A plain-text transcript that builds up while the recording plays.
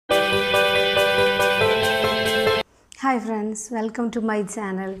Hi friends, welcome to my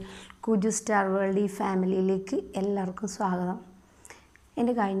channel Kooju Star World ഫാമിലിയിലേക്ക് എല്ലാവർക്കും സ്വാഗതം.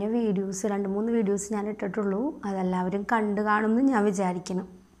 എൻ്റെ കഴിഞ്ഞ വീഡിയോസ് 2-3 വീഡിയോസ് ഞാൻ ഇട്ടിട്ടുള്ളൂ. അതെല്ലാവരും കണ്ടു കാണുമെന്ന് ഞാൻ വിചാരിക്കുന്നു.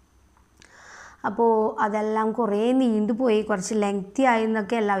 അപ്പോൾ അതെല്ലാം കുറേ നീണ്ടുപോയി, കുറച്ച് ലെങ്തി ആയി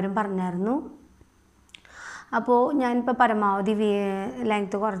എന്നൊക്കെ എല്ലാവരും പറഞ്ഞായിരുന്നു. അപ്പോൾ ഞാനിപ്പോൾ പരമാവധി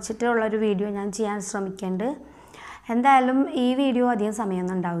ലെങ്ത് കുറച്ചിട്ടുള്ളൊരു വീഡിയോ ഞാൻ ചെയ്യാൻ ശ്രമിക്കുന്നുണ്ട്. എന്തായാലും ഈ വീഡിയോ അധികം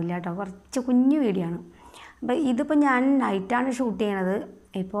സമയമൊന്നും ഉണ്ടാവില്ല കേട്ടോ, കുറച്ച് കുഞ്ഞു വീഡിയോ ആണ്. അപ്പോൾ ഇതിപ്പോൾ ഞാൻ നൈറ്റാണ് ഷൂട്ട് ചെയ്യണത്.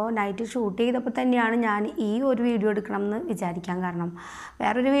 ഇപ്പോൾ നൈറ്റ് ഷൂട്ട് ചെയ്തപ്പോൾ തന്നെയാണ് ഞാൻ ഈ ഒരു വീഡിയോ എടുക്കണം എന്ന് വിചാരിക്കാൻ കാരണം.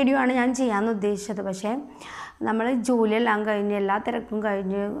 വേറൊരു വീഡിയോ ആണ് ഞാൻ ചെയ്യാമെന്ന് ഉദ്ദേശിച്ചത്. പക്ഷേ നമ്മൾ ജോലിയെല്ലാം കഴിഞ്ഞ് എല്ലാ തിരക്കും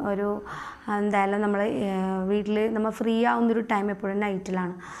കഴിഞ്ഞ് എന്തായാലും നമ്മൾ വീട്ടിൽ നമ്മൾ ഫ്രീ ആവുന്നൊരു ടൈം എപ്പോഴും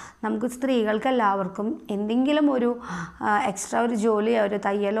നൈറ്റിലാണ്. നമുക്ക് സ്ത്രീകൾക്ക് എല്ലാവർക്കും എന്തെങ്കിലും ഒരു എക്സ്ട്രാ ഒരു ജോലിയോ ഒരു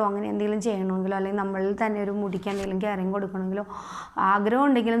തയ്യലോ അങ്ങനെ എന്തെങ്കിലും ചെയ്യണമെങ്കിലോ അല്ലെങ്കിൽ നമ്മളിൽ തന്നെ ഒരു മുടിക്ക് എന്തെങ്കിലും കെയറിങ് കൊടുക്കണമെങ്കിലോ ആഗ്രഹം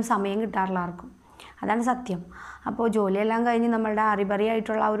ഉണ്ടെങ്കിലും സമയം കിട്ടാറില്ല ആർക്കും. അതാണ് സത്യം. അപ്പോൾ ജോലിയെല്ലാം കഴിഞ്ഞ് നമ്മളുടെ അറിബറി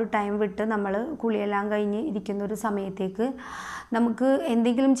ആയിട്ടുള്ള ആ ഒരു ടൈം വിട്ട് നമ്മൾ കുളിയെല്ലാം കഴിഞ്ഞ് ഇരിക്കുന്ന ഒരു സമയത്തേക്ക് നമുക്ക്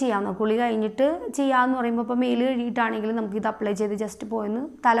എന്തെങ്കിലും ചെയ്യാവുന്ന, കുളി കഴിഞ്ഞിട്ട് ചെയ്യാമെന്ന് പറയുമ്പോൾ ഇപ്പോൾ മേല് കഴുകിയിട്ടാണെങ്കിലും നമുക്കിത് അപ്ലൈ ചെയ്ത് ജസ്റ്റ് പോയെന്ന്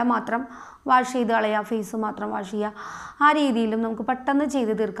തല മാത്രം വാഷ് ചെയ്ത് കളയുക, ഫേസ് മാത്രം വാഷ് ചെയ്യുക, ആ രീതിയിലും നമുക്ക് പെട്ടെന്ന്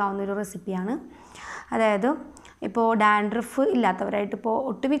ചെയ്ത് തീർക്കാവുന്നൊരു റെസിപ്പിയാണ്. അതായത് ഇപ്പോൾ ഡാൻഡ്രഫ് ഇല്ലാത്തവരായിട്ട്, ഇപ്പോൾ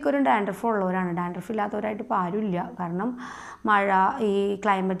ഒട്ടുമിക്കൊരു ഡാൻഡ്രഫ് ഉള്ളവരാണ്. ഡാൻഡ്രഫ് ഇല്ലാത്തവരായിട്ട് ഇപ്പോൾ ആരുമില്ല. കാരണം മഴ, ഈ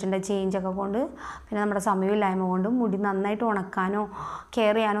ക്ലൈമറ്റിൻ്റെ ചേഞ്ചൊക്കെ കൊണ്ട്, പിന്നെ നമ്മുടെ സമയമില്ലായ്മ കൊണ്ടും മുടി നന്നായിട്ട് ഉണക്കാനോ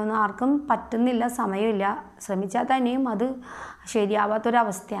കെയർ ചെയ്യാനോ ഒന്നും ആർക്കും പറ്റുന്നില്ല, സമയമില്ല. ശ്രമിച്ചാൽ തന്നെയും അത്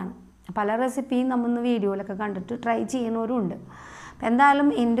ശരിയാവാത്തൊരവസ്ഥയാണ്. പല റെസിപ്പിയും നമ്മൾ വീഡിയോയിലൊക്കെ കണ്ടിട്ട് ട്രൈ ചെയ്യുന്നവരും ഉണ്ട്. എന്തായാലും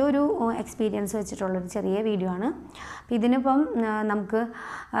എൻ്റെ ഒരു എക്സ്പീരിയൻസ് വെച്ചിട്ടുള്ളൊരു ചെറിയ വീഡിയോ ആണ്. അപ്പോൾ ഇതിനിപ്പം നമുക്ക്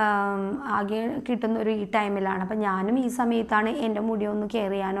ആകെ കിട്ടുന്നൊരു ഈ ടൈമിലാണ്. അപ്പം ഞാനും ഈ സമയത്താണ് എൻ്റെ മുടി ഒന്ന്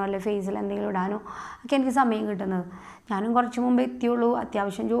കെയർ ചെയ്യാനോ അല്ലെങ്കിൽ ഫേസിൽ എന്തെങ്കിലും ഇടാനോ ഒക്കെ എനിക്ക് സമയം കിട്ടുന്നത്. ഞാനും കുറച്ച് മുമ്പ് എത്തിയുള്ളൂ.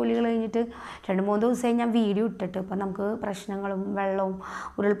 അത്യാവശ്യം ജോലികൾ കഴിഞ്ഞിട്ട് 2-3 ദിവസമായി ഞാൻ വീഡിയോ ഇട്ടിട്ട്. ഇപ്പം നമുക്ക് പ്രശ്നങ്ങളും വെള്ളവും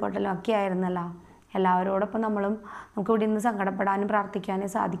ഉരുൾപൊട്ടലും ഒക്കെ ആയിരുന്നല്ലോ. എല്ലാവരോടൊപ്പം നമുക്ക് ഇവിടെ നിന്ന് സങ്കടപ്പെടാനും പ്രാർത്ഥിക്കാനേ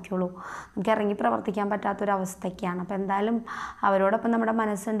സാധിക്കുള്ളൂ. നമുക്ക് ഇറങ്ങി പ്രവർത്തിക്കാൻ പറ്റാത്തൊരവസ്ഥയ്ക്കാണ്. അപ്പോൾ എന്തായാലും അവരോടൊപ്പം നമ്മുടെ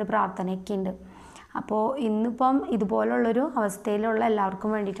മനസ്സുണ്ട്, പ്രാർത്ഥനയൊക്കെ ഉണ്ട്. അപ്പോൾ ഇന്നിപ്പം ഇതുപോലുള്ളൊരു അവസ്ഥയിലുള്ള എല്ലാവർക്കും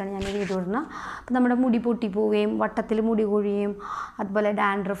വേണ്ടിയിട്ടാണ് ഞാൻ ഈ വീഡിയോ ഇടുന്നത്. അപ്പോൾ നമ്മുടെ മുടി പൊട്ടിപ്പോവുകയും വട്ടത്തിൽ മുടി കൊഴിയുകയും അതുപോലെ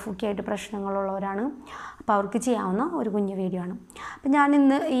ഡാൻഡ്രഫൊക്കെ ആയിട്ട് പ്രശ്നങ്ങളുള്ളവരാണ്. അപ്പോൾ അവർക്ക് ചെയ്യാവുന്ന ഒരു കുഞ്ഞു വീഡിയോ ആണ്. അപ്പോൾ ഞാൻ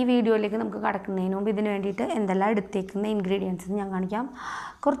ഇന്ന് ഈ വീഡിയോയിലേക്ക് നമുക്ക് കടക്കുന്നതിന് മുമ്പ് ഇതിന് വേണ്ടിയിട്ട് എന്തെല്ലാം എടുത്തേക്കുന്ന ഇൻഗ്രീഡിയൻസ് ഞാൻ കാണിക്കാം.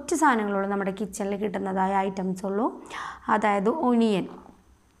 കുറച്ച് സാധനങ്ങളുള്ളൂ, നമ്മുടെ കിച്ചണിൽ കിട്ടുന്നതായ ഐറ്റംസ് ഉള്ളൂ. അതായത്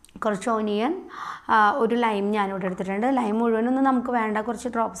കുറച്ച് ഓണിയൻ, ഒരു ലൈം ഞാനിവിടെ എടുത്തിട്ടുണ്ട്. ലൈം മുഴുവനൊന്നും നമുക്ക് വേണ്ട,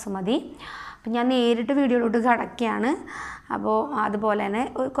 കുറച്ച് ഡ്രോപ്സ് മതി. അപ്പം ഞാൻ നേരിട്ട് വീഡിയോയിലോട്ട് കിടക്കുകയാണ്. അപ്പോൾ അതുപോലെ തന്നെ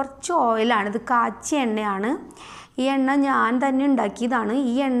കുറച്ച് ഓയിലാണ്, ഇത് കാച്ചിയ എണ്ണയാണ്. ഈ എണ്ണ ഞാൻ തന്നെ ഉണ്ടാക്കിയതാണ്.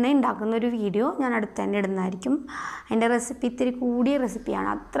 ഈ എണ്ണ ഉണ്ടാക്കുന്ന ഒരു വീഡിയോ ഞാൻ അടുത്ത് തന്നെ ഇടുന്നതായിരിക്കും. അതിൻ്റെ റെസിപ്പി ഇത്തിരി കൂടിയ റെസിപ്പിയാണ്.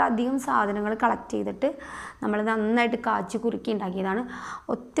 അത്ര അധികം സാധനങ്ങൾ കളക്ട് ചെയ്തിട്ട് നമ്മൾ നന്നായിട്ട് കാച്ചി കുറുക്കി ഉണ്ടാക്കിയതാണ്.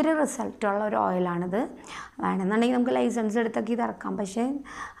 ഒത്തിരി റിസൾട്ടുള്ള ഒരു ഓയിലാണിത്. വേണമെന്നുണ്ടെങ്കിൽ നമുക്ക് ലൈസൻസ് എടുത്തൊക്കെ ഇത് ഇറക്കാം. പക്ഷേ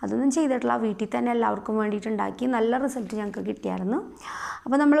അതൊന്നും ചെയ്തിട്ടില്ല. വീട്ടിൽ തന്നെ എല്ലാവർക്കും വേണ്ടിയിട്ട് ഉണ്ടാക്കി നല്ല റിസൾട്ട് ഞങ്ങൾക്ക് കിട്ടിയായിരുന്നു.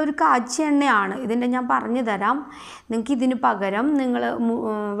 അപ്പോൾ നമ്മളൊരു കാച്ചിയ എണ്ണയാണ് ഇതിൻ്റെ, ഞാൻ പറഞ്ഞു തരാം. നിങ്ങൾക്ക് ഇതിന് പകരം നിങ്ങൾ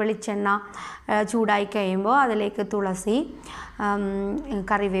വെളിച്ചെണ്ണ ചൂടായി കഴിയുമ്പോൾ അതിലേക്ക് തുളസി,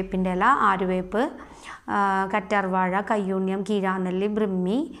 കറിവേപ്പിൻ്റെ ഇല, ആര്യവേപ്പ്, കറ്റാർവാഴ, കയ്യൂണ്യം, കീഴാനെല്ലി,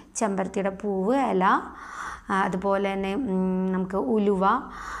 ബ്രിമ്മി, ചെമ്പരത്തിയുടെ പൂവ്, ഇല, അതുപോലെ തന്നെ നമുക്ക് ഉലുവ,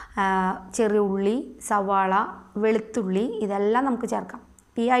 ചെറിയ ഉള്ളി, സവാള, വെളുത്തുള്ളി, ഇതെല്ലാം നമുക്ക് ചേർക്കാം.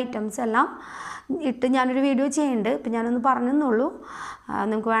 ഈ ഐറ്റംസ് എല്ലാം ഇട്ട് ഞാനൊരു വീഡിയോ ചെയ്യുന്നുണ്ട്. ഇപ്പം ഞാനൊന്ന് പറഞ്ഞെന്നുള്ളൂ.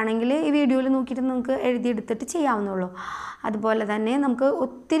 നിങ്ങൾക്ക് വേണമെങ്കിൽ ഈ വീഡിയോയിൽ നോക്കിയിട്ട് നിങ്ങൾക്ക് എഴുതിയെടുത്തിട്ട് ചെയ്യാവുന്നുള്ളൂ. അതുപോലെ തന്നെ നമുക്ക്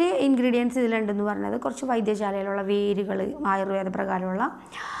ഒത്തിരി ഇൻഗ്രീഡിയൻസ് ഇതിലുണ്ടെന്ന് പറഞ്ഞത് കുറച്ച് വൈദ്യശാലയിലുള്ള വേരുകൾ, ആയുർവേദ പ്രകാരമുള്ള,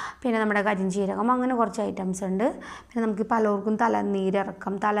 പിന്നെ നമ്മുടെ കരിഞ്ചീരകം, അങ്ങനെ കുറച്ച് ഐറ്റംസ് ഉണ്ട്. പിന്നെ നമുക്ക് പലർക്കും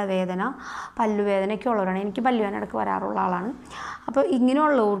തലനീരിറക്കം, തലവേദന, പല്ലുവേദനയൊക്കെ ഉള്ളവരാണ്. എനിക്ക് പല്ലുവേദന ഇടയ്ക്ക് വരാറുള്ള ആളാണ്. അപ്പോൾ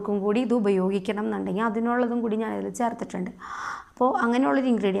ഇങ്ങനെയുള്ളവർക്കും കൂടി ഇത് ഉപയോഗിക്കണം എന്നുണ്ടെങ്കിൽ അതിനുള്ളതും കൂടി ഞാനിതിൽ ചേർത്തിട്ടുണ്ട്. അപ്പോൾ അങ്ങനെയുള്ളൊരു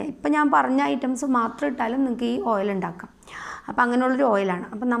ഇൻഗ്രീഡിയൻറ്റ്, ഇപ്പം ഞാൻ പറഞ്ഞ ഐറ്റംസ് മാത്രം ഇട്ടാലും നിങ്ങൾക്ക് ഈ ഓയിൽ ഉണ്ടാക്കാം. അപ്പോൾ അങ്ങനെയുള്ളൊരു ഓയിലാണ്.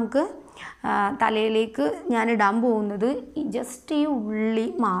 അപ്പം നമുക്ക് തലയിലേക്ക് ഞാൻ ഇടാൻ പോകുന്നത് ജസ്റ്റ് ഈ ഉള്ളി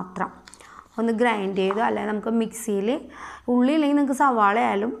മാത്രം ഒന്ന് ഗ്രൈൻഡ് ചെയ്ത്, അല്ലെങ്കിൽ നമുക്ക് മിക്സിയിൽ, ഉള്ളി ഇല്ലെങ്കിൽ നിങ്ങൾക്ക് സവാള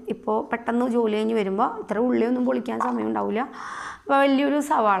ആയാലും. ഇപ്പോൾ പെട്ടെന്ന് ജോലി കഴിഞ്ഞ് വരുമ്പോൾ ഇത്ര ഉള്ളിയൊന്നും പൊളിക്കാൻ സമയം ഉണ്ടാവില്ല. അപ്പോൾ വലിയൊരു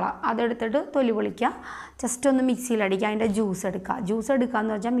സവാള അതെടുത്തിട്ട് തൊലി പൊളിക്കുക, ജസ്റ്റ് ഒന്ന് മിക്സിയിലടിക്കുക, അതിൻ്റെ ജ്യൂസ് എടുക്കുക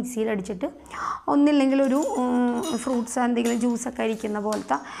എന്ന് വെച്ചാൽ മിക്സിയിലടിച്ചിട്ട് ഒന്നില്ലെങ്കിൽ ഒരു ഫ്രൂട്ട്സ് എന്തെങ്കിലും ജ്യൂസൊക്കെ അരിക്കുന്ന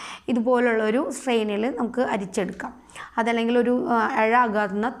പോലത്തെ ഇതുപോലുള്ളൊരു സ്ട്രെയിനിൽ നമുക്ക് അരിച്ചെടുക്കാം. അതല്ലെങ്കിൽ ഒരു ഇഴ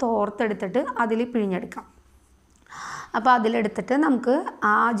അകന്ന തോർത്തെടുത്തിട്ട് അതിൽ പിഴിഞ്ഞെടുക്കാം. അപ്പോൾ അതിലെടുത്തിട്ട് നമുക്ക്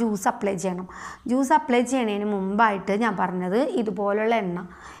ആ ജ്യൂസ് അപ്ലൈ ചെയ്യണം. ജ്യൂസ് അപ്ലൈ ചെയ്യുന്നതിന് മുമ്പായിട്ട് ഞാൻ പറഞ്ഞത് ഇതുപോലുള്ള എണ്ണ,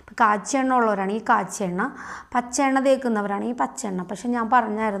 ഇപ്പോൾ കാച്ചിയ എണ്ണ ഉള്ളവരാണെങ്കിൽ കാച്ചിയ എണ്ണ, പച്ച എണ്ണ തേക്കുന്നവരാണെങ്കിൽ പച്ച എണ്ണ. പക്ഷെ ഞാൻ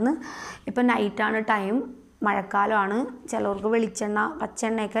പറഞ്ഞായിരുന്നു ഇപ്പോൾ നൈറ്റാണ് ടൈം, മഴക്കാലമാണ്. ചിലർക്ക് വെളിച്ചെണ്ണ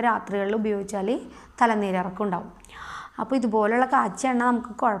പച്ചെണ്ണയൊക്കെ രാത്രികളിൽ ഉപയോഗിച്ചാൽ തലനീരിറക്കം ഉണ്ടാവും. അപ്പോൾ ഇതുപോലുള്ള കാച്ചിയ എണ്ണ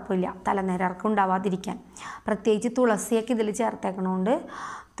നമുക്ക് കുഴപ്പമില്ല തലനീരിറക്കം ഉണ്ടാവാതിരിക്കാൻ. പ്രത്യേകിച്ച് തുളസിയൊക്കെ ഇതിൽ ചേർത്തേക്കണോണ്ട്,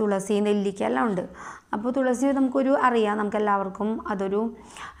 തുളസി നെല്ലിക്ക എല്ലാം ഉണ്ട്. അപ്പോൾ തുളസി നമുക്കൊരു അറിയാം, നമുക്കെല്ലാവർക്കും അതൊരു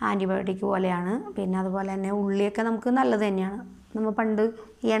ആൻറ്റിബയോട്ടിക് പോലെയാണ്. പിന്നെ അതുപോലെ തന്നെ ഉള്ളിയൊക്കെ നമുക്ക് നല്ലത് തന്നെയാണ്. നമ്മൾ പണ്ട്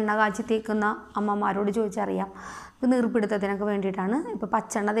ഈ എണ്ണ കാച്ചി തേക്കുന്ന അമ്മമാരോട് ചോദിച്ചറിയാം. ഇപ്പോൾ നീർപ്പിടുത്തത്തിനൊക്കെ വേണ്ടിയിട്ടാണ്. ഇപ്പോൾ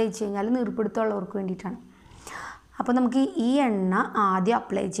പച്ചെണ്ണ തേച്ച് കഴിഞ്ഞാൽ നീർപ്പിടുത്തമുള്ളവർക്ക് വേണ്ടിയിട്ടാണ്. അപ്പോൾ നമുക്ക് ഈ എണ്ണ ആദ്യം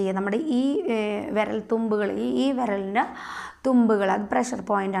അപ്ലൈ ചെയ്യുക. നമ്മുടെ ഈ വിരൽ തുമ്പുകൾ, ഈ വിരലിൻ്റെ തുമ്പുകൾ, അത് പ്രഷർ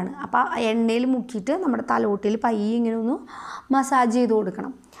പോയിൻ്റാണ്. അപ്പോൾ എണ്ണയിൽ മുക്കിയിട്ട് നമ്മുടെ തലോട്ടിയിൽ പയ്യെ ഇങ്ങനെ ഒന്ന് മസാജ് ചെയ്ത്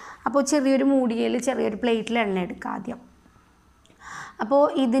കൊടുക്കണം. അപ്പോൾ ചെറിയൊരു മൂടികയിൽ ചെറിയൊരു പ്ലേറ്റിൽ എണ്ണ എടുക്കുക ആദ്യം. അപ്പോൾ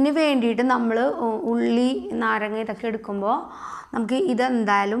ഇതിന് വേണ്ടിയിട്ട് നമ്മൾ ഉള്ളി, നാരങ്ങ ഇതൊക്കെ എടുക്കുമ്പോൾ നമുക്ക്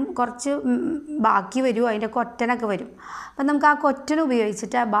ഇതെന്തായാലും കുറച്ച് ബാക്കി വരും, അതിൻ്റെ കൊറ്റനൊക്കെ വരും. അപ്പം നമുക്ക് ആ കൊറ്റൻ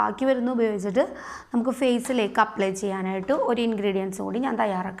ഉപയോഗിച്ചിട്ട്, ആ ബാക്കി വരുന്ന ഉപയോഗിച്ചിട്ട് നമുക്ക് ഫേസിലേക്ക് അപ്ലൈ ചെയ്യാനായിട്ട് ഒരു ഇൻഗ്രീഡിയൻസും കൂടി ഞാൻ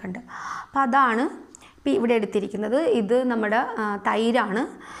തയ്യാറാക്കുന്നുണ്ട്. അപ്പോൾ അതാണ് ഇപ്പോൾ ഇവിടെ എടുത്തിരിക്കുന്നത്. ഇത് നമ്മുടെ തൈരാണ്,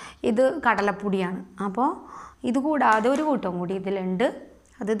 ഇത് കടലപ്പൊടിയാണ്. അപ്പോൾ ഇത് കൂടാതെ ഒരു കൂട്ടം കൂടി ഇതിലുണ്ട്,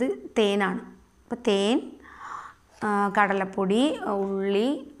 അത് തേനാണ്. അപ്പോൾ തേൻ, കടലപ്പൊടി, ഉള്ളി,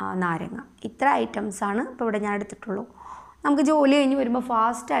 നാരങ്ങ, ഇത്ര ഐറ്റംസാണ് ഇപ്പോൾ ഇവിടെ ഞാൻ എടുത്തിട്ടുള്ളൂ. നമുക്ക് ജോലി കഴിഞ്ഞ് വരുമ്പോൾ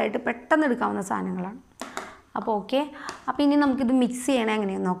ഫാസ്റ്റായിട്ട് പെട്ടെന്ന് എടുക്കാവുന്ന സാധനങ്ങളാണ്. അപ്പോൾ ഓക്കെ. അപ്പോൾ ഇനി നമുക്കിത് മിക്സ് ചെയ്യണം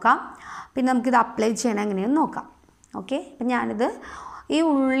എങ്ങനെയെന്ന് നോക്കാം. പിന്നെ നമുക്കിത് അപ്ലൈ ചെയ്യണം എങ്ങനെയെന്ന് നോക്കാം. ഓക്കെ. അപ്പം ഞാനിത് ഈ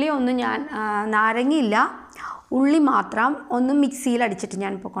ഉള്ളി ഒന്ന് ഞാൻ നാരങ്ങയില്ല, ഉള്ളി മാത്രം ഒന്ന് മിക്സിയിൽ അടിച്ചിട്ട്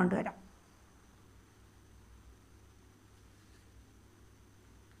ഞാനിപ്പോൾ കൊണ്ടുവരാം.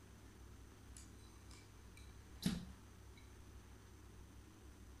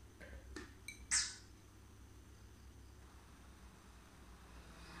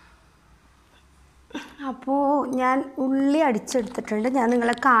 അപ്പോൾ ഞാൻ ഉള്ളി അടിച്ചെടുത്തിട്ടുണ്ട്. ഞാൻ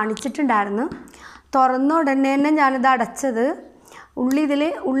നിങ്ങളെ കാണിച്ചിട്ടുണ്ടായിരുന്നു. തുറന്ന ഉടനെ തന്നെ ഞാനിത് അടച്ചത്.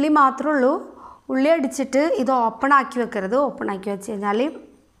 ഉള്ളി മാത്രമേ ഉള്ളൂ. ഉള്ളി അടിച്ചിട്ട് ഇത് ഓപ്പൺ ആക്കി വെക്കരുത്. ഓപ്പൺ ആക്കി വെച്ച് കഴിഞ്ഞാൽ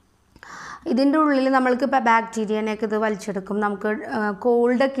ഇതിൻ്റെ ഉള്ളിൽ നമ്മൾക്ക് ഇപ്പോൾ ബാക്ടീരിയനെയൊക്കെ ഇത് വലിച്ചെടുക്കും. നമുക്ക്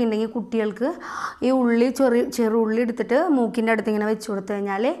കോൾഡൊക്കെ ഉണ്ടെങ്കിൽ കുട്ടികൾക്ക് ഈ ഉള്ളി ചെറുള്ളി എടുത്തിട്ട് മൂക്കിൻ്റെ അടുത്ത് ഇങ്ങനെ വെച്ച് കൊടുത്തു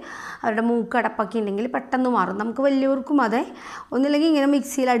കഴിഞ്ഞാൽ അവരുടെ മൂക്കടപ്പൊക്കെ ഉണ്ടെങ്കിൽ പെട്ടെന്ന് മാറും. നമുക്ക് വലിയവർക്കും അതെ, ഒന്നില്ലെങ്കിൽ ഇങ്ങനെ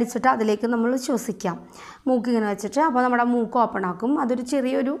മിക്സിയിൽ അടിച്ചിട്ട് അതിലേക്ക് നമ്മൾ ശ്വസിക്കാം, മൂക്കിങ്ങനെ വെച്ചിട്ട്. അപ്പോൾ നമ്മുടെ മൂക്ക് ഓപ്പൺ ആക്കും. അതൊരു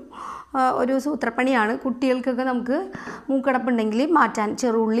ചെറിയൊരു സൂത്രപ്പണിയാണ്. കുട്ടികൾക്കൊക്കെ നമുക്ക് മൂക്കടപ്പുണ്ടെങ്കിൽ മാറ്റാൻ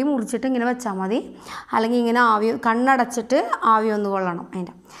ചെറുള്ളി മുറിച്ചിട്ട് ഇങ്ങനെ വെച്ചാൽ മതി. അല്ലെങ്കിൽ ഇങ്ങനെ കണ്ണടച്ചിട്ട് ആവി ഒന്ന് കൊള്ളണം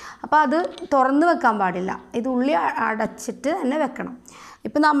അതിൻ്റെ. അപ്പോൾ അത് തുറന്ന് വെക്കാൻ പാടില്ല. ഇത് ഉള്ളി അടച്ചിട്ട് തന്നെ വെക്കണം.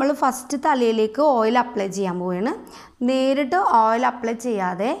 ഇപ്പോൾ നമ്മൾ ഫസ്റ്റ് തലയിലേക്ക് ഓയിൽ അപ്ലൈ ചെയ്യാൻ പോവുകയാണ്. നേരിട്ട് ഓയിൽ അപ്ലൈ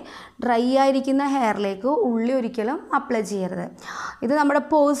ചെയ്യാതെ ഡ്രൈ ആയിരിക്കുന്ന ഹെയറിലേക്ക് ഉള്ളി ഒരിക്കലും അപ്ലൈ ചെയ്യരുത്. ഇത് നമ്മുടെ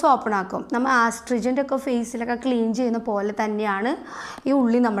പോഴ്സ് ഓപ്പൺ ആക്കും. നമ്മൾ ആസ്ട്രിജൻ്റ് ഒക്കെ ഫേസിലൊക്കെ ക്ലീൻ ചെയ്യുന്ന പോലെ തന്നെയാണ് ഈ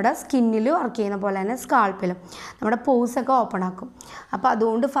ഉള്ളി നമ്മുടെ സ്കിന്നിൽ വർക്ക് ചെയ്യുന്ന പോലെ തന്നെ സ്കാൾപ്പിലും നമ്മുടെ പോഴ്സൊക്കെ ഓപ്പൺ ആക്കും. അപ്പോൾ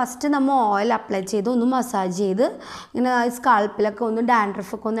അതുകൊണ്ട് ഫസ്റ്റ് നമ്മൾ ഓയിൽ അപ്ലൈ ചെയ്ത് ഒന്ന് മസാജ് ചെയ്ത് ഇങ്ങനെ സ്കാൾപ്പിലൊക്കെ ഒന്ന്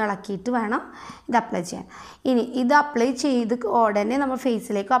ഡാൻഡ്രഫൊക്കെ ഒന്ന് ഇളക്കിയിട്ട് വേണം ഇത് അപ്ലൈ ചെയ്യാൻ. ഇനി ഇത് അപ്ലൈ ചെയ്ത് ഉടനെ നമ്മൾ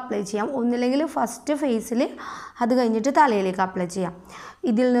ഫേസിലേക്ക് അപ്ലൈ ചെയ്യാം. ഒന്നില്ലെങ്കിൽ ഫസ്റ്റ് ഫേസിൽ, അത് കഴിഞ്ഞിട്ട് തലയിലേക്ക് അപ്ലൈ ചെയ്യാം.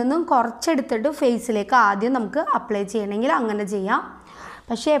 ഇതിൽ നിന്നും കുറച്ചെടുത്തിട്ട് ഫേസിലേക്ക് ആദ്യം നമുക്ക് അപ്ലൈ ചെയ്യണമെങ്കിൽ അങ്ങനെ ചെയ്യാം.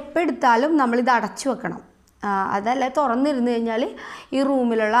 പക്ഷേ എപ്പോൾ എടുത്താലും നമ്മളിത് അടച്ചു വെക്കണം. അതല്ല തുറന്നിരുന്ന് കഴിഞ്ഞാൽ ഈ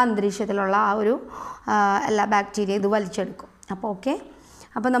റൂമിലുള്ള അന്തരീക്ഷത്തിലുള്ള ആ ഒരു എല്ലാ ബാക്ടീരിയ ഇത് വലിച്ചെടുക്കും. അപ്പോൾ ഓക്കെ.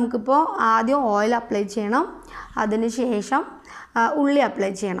 അപ്പോൾ നമുക്കിപ്പോൾ ആദ്യം ഓയിൽ അപ്ലൈ ചെയ്യണം, അതിന് ശേഷം ഉള്ളി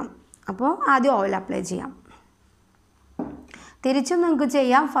അപ്ലൈ ചെയ്യണം. അപ്പോൾ ആദ്യം ഓയിൽ അപ്ലൈ ചെയ്യാം. തിരിച്ചും നിങ്ങൾക്ക്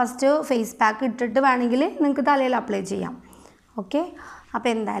ചെയ്യാം. ഫസ്റ്റ് ഫേസ് പാക്ക് ഇട്ടിട്ട് വേണമെങ്കിൽ നിങ്ങൾക്ക് തലയിൽ അപ്ലൈ ചെയ്യാം. ഓക്കെ. അപ്പോൾ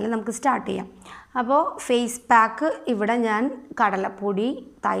എന്തായാലും നമുക്ക് സ്റ്റാർട്ട് ചെയ്യാം. അപ്പോൾ ഫേസ് പാക്ക് ഇവിടെ ഞാൻ കടലപ്പൊടി,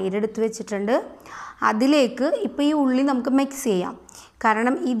 തൈര് എടുത്ത് വെച്ചിട്ടുണ്ട്. അതിലേക്ക് ഇപ്പോൾ ഈ ഉള്ളി നമുക്ക് മിക്സ് ചെയ്യാം.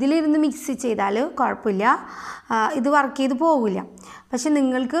 കാരണം ഇതിലിരുന്ന് മിക്സ് ചെയ്താൽ കുഴപ്പമില്ല, ഇത് വർക്ക് ചെയ്ത് പോകില്ല. പക്ഷെ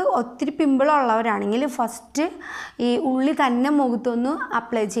നിങ്ങൾക്ക് ഒത്തിരി പിമ്പിളുള്ളവരാണെങ്കിൽ ഫസ്റ്റ് ഈ ഉള്ളി തന്നെ മുഖത്തൊന്ന്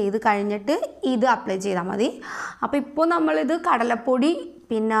അപ്ലൈ ചെയ്ത് കഴിഞ്ഞിട്ട് ഇത് അപ്ലൈ ചെയ്താൽ മതി. അപ്പോൾ ഇപ്പോൾ നമ്മളിത് കടലപ്പൊടി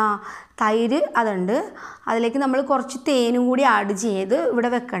പിന്നെ തൈര് അതുണ്ട്, അതിലേക്ക് നമ്മൾ കുറച്ച് തേനും കൂടി ആഡ് ചെയ്ത് ഇവിടെ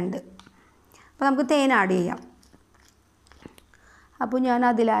വെക്കുന്നുണ്ട്. അപ്പോൾ നമുക്ക് തേൻ ആഡ് ചെയ്യാം. അപ്പോൾ ഞാൻ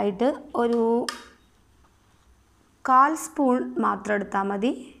അതിലായിട്ട് ഒരു 1/4 സ്പൂൺ മാത്രം എടുത്താൽ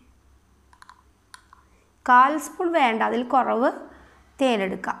മതി. 1/4 സ്പൂൺ വേണ്ട, അതിൽ കുറവ്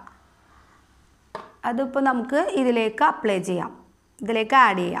തേനെടുക്കാം. അതിപ്പോൾ നമുക്ക് ഇതിലേക്ക് അപ്ലൈ ചെയ്യാം, ഇതിലേക്ക്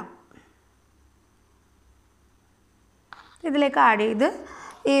ആഡ് ചെയ്യാം. ഇതിലേക്ക് ആഡ് ചെയ്ത്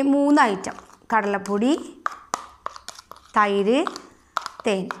ഈ 3 ഐറ്റം കടലപ്പൊടി, തൈര്,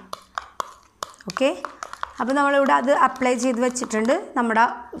 തേൻ. ഓക്കെ. അപ്പോൾ നമ്മളിവിടെ അത് അപ്ലൈ ചെയ്ത് വെച്ചിട്ടുണ്ട് നമ്മുടെ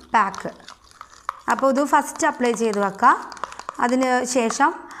പാക്ക്. അപ്പോൾ ഇത് ഫസ്റ്റ് അപ്ലൈ ചെയ്ത് വെക്കാം. അതിന്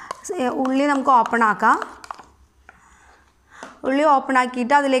ശേഷം ഉള്ളി നമുക്ക് ഓപ്പൺ ആക്കാം. ഉള്ളി ഓപ്പൺ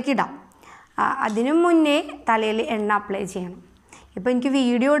ആക്കിയിട്ട് അതിലേക്ക് ഇടാം. അതിനു മുന്നേ തലയിൽ എണ്ണ അപ്ലൈ ചെയ്യണം. ഇപ്പോൾ എനിക്ക്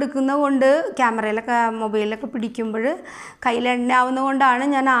വീഡിയോ എടുക്കുന്നത് കൊണ്ട് ക്യാമറയിലൊക്കെ മൊബൈലിലൊക്കെ പിടിക്കുമ്പോൾ കയ്യിൽ എണ്ണ ആവുന്നത് കൊണ്ടാണ്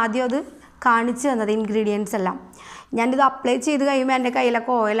ഞാൻ ആദ്യം അത് കാണിച്ചു തന്നത് ഇൻഗ്രീഡിയൻസ് എല്ലാം. ഞാനിത് അപ്ലൈ ചെയ്ത് കഴിയുമ്പോൾ എൻ്റെ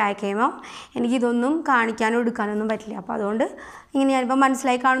കയ്യിലൊക്കെ ഓയിലായി കഴിയുമ്പോൾ എനിക്കിതൊന്നും കാണിക്കാനോ എടുക്കാനൊന്നും പറ്റില്ല. അപ്പോൾ അതുകൊണ്ട് ഇങ്ങനെ ഞാനിപ്പോൾ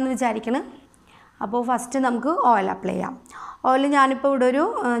മനസ്സിലായി കാണുമെന്ന് വിചാരിക്കണം. അപ്പോൾ ഫസ്റ്റ് നമുക്ക് ഓയിൽ അപ്ലൈ ചെയ്യാം. ഓയിൽ ഞാനിപ്പോൾ ഇവിടെ ഒരു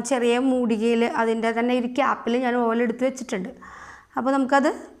ചെറിയ മൂടികയിൽ അതിൻ്റെ തന്നെ ഒരു ക്യാപ്പിൽ ഞാൻ ഓയിൽ എടുത്ത് വെച്ചിട്ടുണ്ട്. അപ്പോൾ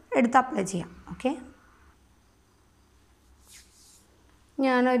നമുക്കത് എടുത്ത് അപ്ലൈ ചെയ്യാം. ഓക്കെ,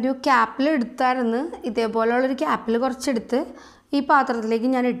 ഞാനൊരു ക്യാപ്പിൽ എടുത്തായിരുന്നു. ഇതേപോലെയുള്ളൊരു ക്യാപ്പിൽ കുറച്ചെടുത്ത് ഈ പാത്രത്തിലേക്ക്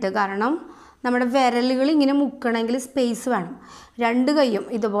ഞാൻ ഇട്ട്. കാരണം നമ്മുടെ വിരലുകൾ ഇങ്ങനെ മുക്കണമെങ്കിൽ സ്പേസ് വേണം. 2 കൈയും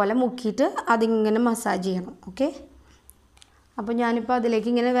ഇതുപോലെ മുക്കിയിട്ട് അതിങ്ങനെ മസാജ് ചെയ്യണം. ഓക്കെ, അപ്പോൾ ഞാനിപ്പോൾ അതിലേക്ക്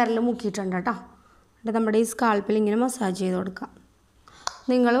ഇങ്ങനെ വിരൽ മുക്കിയിട്ടുണ്ട് കേട്ടോ. എന്നിട്ട് നമ്മുടെ ഈ സ്കാൽപ്പിൽ ഇങ്ങനെ മസാജ് ചെയ്ത് കൊടുക്കാം.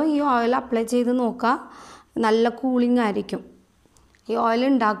 നിങ്ങളും ഈ ഓയിൽ അപ്ലൈ ചെയ്ത് നോക്കുക, നല്ല കൂളിംഗ് ആയിരിക്കും. ഈ ഓയിൽ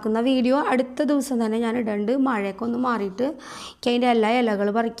ഉണ്ടാക്കുന്ന വീഡിയോ അടുത്ത ദിവസം തന്നെ ഞാൻ ഇടുന്നുണ്ട്. മഴയൊക്കെ ഒന്ന് മാറിയിട്ട് അതിൻ്റെ എല്ലാ ഇലകൾ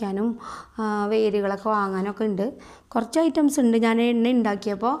പറിക്കാനും വേരുകളൊക്കെ വാങ്ങാനൊക്കെ ഉണ്ട്. കുറച്ച് ഐറ്റംസ് ഉണ്ട്. ഞാൻ എണ്ണ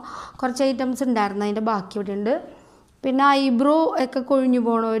ഉണ്ടാക്കിയപ്പോൾ കുറച്ച് ഐറ്റംസ് ഉണ്ടായിരുന്നു, അതിൻ്റെ ബാക്കി ഇവിടെ ഉണ്ട്. പിന്നെ ഐബ്രോ ഒക്കെ കൊഴിഞ്ഞു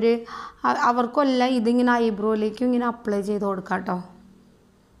പോണവർ അവർക്കെല്ലാം ഇതിങ്ങനെ ഐബ്രോയിലേക്കും ഇങ്ങനെ അപ്ലൈ ചെയ്ത് കൊടുക്കാം കേട്ടോ.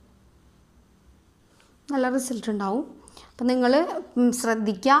 നല്ല റിസൾട്ട് ഉണ്ടാവും. അപ്പം നിങ്ങൾ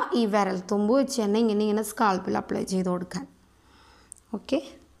ശ്രദ്ധിക്കുക, ഈ വിരൽത്തുമ്പ് വെച്ച് തന്നെ ഇങ്ങനെ സ്കാൽപ്പിൽ അപ്ലൈ ചെയ്ത് കൊടുക്കാൻ. ഓക്കെ,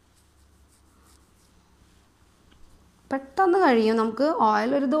 പെട്ടെന്ന് കഴിയും. നമുക്ക്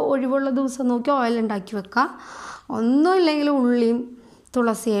ഓയിൽ ഒരു ഒഴിവുള്ള ദിവസം നോക്കി ഓയിൽ ഉണ്ടാക്കി വെക്കാം. ഒന്നുമില്ലെങ്കിൽ ഉള്ളിയും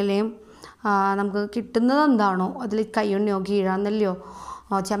തുളസി ഇലയും നമുക്ക് കിട്ടുന്നത് എന്താണോ അതിൽ കയ്യുണ്ണിയോ കീഴാന്നെല്ലിയോ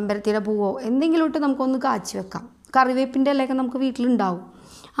ചെമ്പരത്തിയുടെ പൂവോ എന്തെങ്കിലും ഇട്ട് നമുക്കൊന്ന് കാച്ചി വെക്കാം. കറിവേപ്പിൻ്റെ ഇലയൊക്കെ നമുക്ക് വീട്ടിലുണ്ടാവും.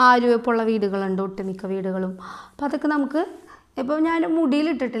 ആര്യവേപ്പുള്ള വീടുകളുണ്ട്, ഒട്ടുമിക്ക വീടുകളും. അപ്പോൾ അതൊക്കെ നമുക്ക് ഇപ്പോൾ ഞാൻ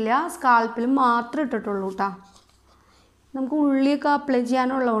മുടിയിലിട്ടിട്ടില്ല, സ്കാൽപ്പിൽ മാത്രമേ ഇട്ടിട്ടുള്ളൂ കേട്ടോ. നമുക്ക് ഉള്ളിയൊക്കെ അപ്ലൈ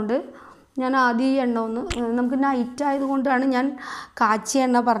ചെയ്യാനുള്ളതുകൊണ്ട് ഞാൻ ആദ്യം ഈ എണ്ണ ഒന്ന് നമുക്ക് നൈറ്റ് ആയതുകൊണ്ടാണ് ഞാൻ കാച്ചിയ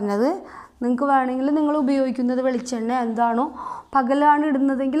എണ്ണ പറഞ്ഞത്. നിങ്ങൾക്ക് വേണമെങ്കിൽ നിങ്ങൾ ഉപയോഗിക്കുന്നത് വെളിച്ചെണ്ണ എന്താണോ പകലാണ്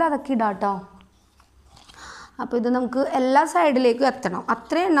ഇടുന്നതെങ്കിൽ അതൊക്കെ ഇടാം കേട്ടോ. അപ്പോൾ ഇത് നമുക്ക് എല്ലാ സൈഡിലേക്കും എത്തണം.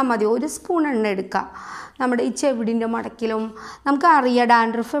 അത്രയും എണ്ണ മതി. 1 സ്പൂൺ എണ്ണ എടുക്കുക. നമ്മുടെ ഈ ചെവിടിൻ്റെ മടക്കിലും നമുക്ക് അറിയാം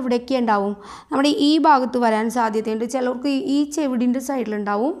ഡാൻഡ്രഫ് എവിടെയൊക്കെ ഉണ്ടാവും. നമ്മുടെ ഈ ഭാഗത്ത് വരാൻ സാധ്യതയുണ്ട്. ചിലർക്ക് ഈ ചെവിടിൻ്റെ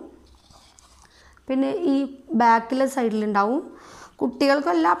സൈഡിലുണ്ടാവും, പിന്നെ ഈ ബാക്കിലെ സൈഡിലുണ്ടാവും.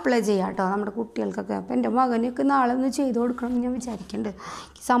 കുട്ടികൾക്കെല്ലാം അപ്ലൈ ചെയ്യാം കേട്ടോ, നമ്മുടെ കുട്ടികൾക്കൊക്കെ. അപ്പോൾ എൻ്റെ മകനൊക്കെ നാളെ ഒന്ന് ചെയ്ത് കൊടുക്കണം എന്ന് ഞാൻ വിചാരിക്കുന്നുണ്ട്.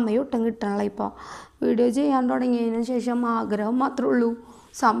 സമയം ഒട്ടും കിട്ടണല്ലോ. ഇപ്പോൾ വീഡിയോ ചെയ്യാൻ തുടങ്ങിയതിന് ശേഷം ആഗ്രഹം മാത്രമേ ഉള്ളൂ,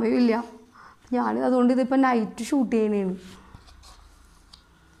 സമയമില്ല. ഞാൻ അതുകൊണ്ട് ഇതിപ്പോൾ നൈറ്റ് ഷൂട്ട് ചെയ്യണേണ്.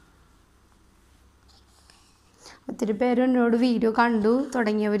 ഒത്തിരി പേര് എന്നോട് വീഡിയോ കണ്ടു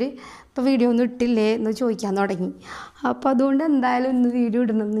തുടങ്ങിയവർ ഇപ്പോൾ വീഡിയോ ഒന്നും ഇട്ടില്ലേ എന്ന് ചോദിക്കാൻ തുടങ്ങി. അപ്പോൾ അതുകൊണ്ട് എന്തായാലും ഇന്ന് വീഡിയോ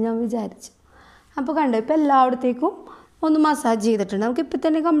ഇടണമെന്ന് ഞാൻ വിചാരിച്ചു. അപ്പോൾ കണ്ടോ, ഇപ്പോൾ എല്ലായിടത്തേക്കും ഒന്ന് മസാജ് ചെയ്തിട്ടുണ്ട്. നമുക്കിപ്പോൾ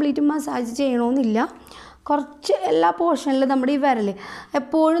തന്നെ കംപ്ലീറ്റ് മസാജ് ചെയ്യണമെന്നില്ല. കുറച്ച് എല്ലാ പോർഷനിലും നമ്മുടെ ഈ വിരൽ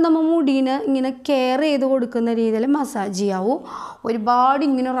എപ്പോഴും നമ്മൾ മുടീനെ ഇങ്ങനെ കെയർ ചെയ്ത് കൊടുക്കുന്ന രീതിയിൽ മസാജ് ചെയ്യാവൂ. ഒരുപാട്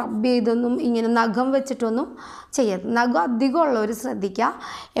ഇങ്ങനെ റബ്ബ് ചെയ്തൊന്നും ഇങ്ങനെ നഖം വെച്ചിട്ടൊന്നും ചെയ്യരുത്. നഖം അധികം ഉള്ളവർ ശ്രദ്ധിക്കുക.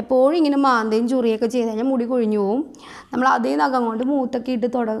 എപ്പോഴും ഇങ്ങനെ മാന്തയും ചുറിയൊക്കെ ചെയ്ത് കഴിഞ്ഞാൽ മുടി കൊഴിഞ്ഞു പോവും. നമ്മൾ അതേ നഖം കൊണ്ട് മൂത്തൊക്കെ ഇട്ട്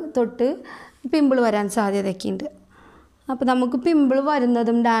തൊട്ട് പിമ്പിൾ വരാൻ സാധ്യതയൊക്കെ ഉണ്ട്. അപ്പോൾ നമുക്ക് പിമ്പിൾ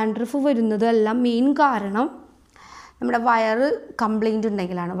വരുന്നതും ഡാൻഡ്രഫ് വരുന്നതും എല്ലാം മെയിൻ കാരണം നമ്മുടെ വയറ് കംപ്ലൈൻറ്റ്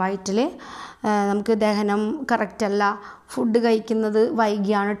ഉണ്ടെങ്കിലാണ്. വയറ്റിൽ നമുക്ക് ദഹനം കറക്റ്റല്ല, ഫുഡ് കഴിക്കുന്നത്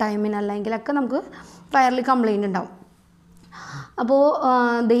വൈകിയാണ്, ടൈമിനല്ലെങ്കിലൊക്കെ നമുക്ക് വയറിൽ കംപ്ലൈൻറ്റ് ഉണ്ടാവും. അപ്പോൾ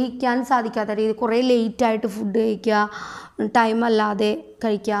ദഹിക്കാൻ സാധിക്കാത്ത രീതി കുറേ ലേറ്റായിട്ട് ഫുഡ് കഴിക്കുക, ടൈമല്ലാതെ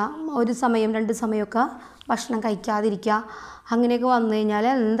കഴിക്കുക, 1 സമയം 2 സമയമൊക്കെ ഭക്ഷണം കഴിക്കാതിരിക്കുക, അങ്ങനെയൊക്കെ വന്നു കഴിഞ്ഞാൽ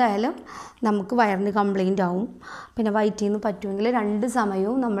എന്തായാലും നമുക്ക് വയറിന് കംപ്ലൈൻ്റ് ആവും. പിന്നെ വയറ്റിൽ നിന്ന് പറ്റുമെങ്കിൽ 2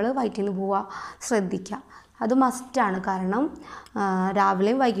 സമയവും നമ്മൾ വയറ്റിൽ നിന്ന് പോവുക ശ്രദ്ധിക്കുക. അത് മസ്റ്റാണ്. കാരണം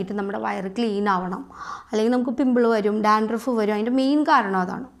രാവിലെയും വൈകിട്ടും നമ്മുടെ വയറ് ക്ലീൻ ആവണം, അല്ലെങ്കിൽ നമുക്ക് പിമ്പിൾ വരും, ഡാൻഡ്രഫ് വരും. അതിൻ്റെ മെയിൻ കാരണം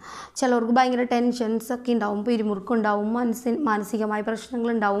അതാണ്. ചിലവർക്ക് ഭയങ്കര ടെൻഷൻസൊക്കെ ഉണ്ടാവും, പിരിമുറുക്കുണ്ടാവും, മാനസികമായ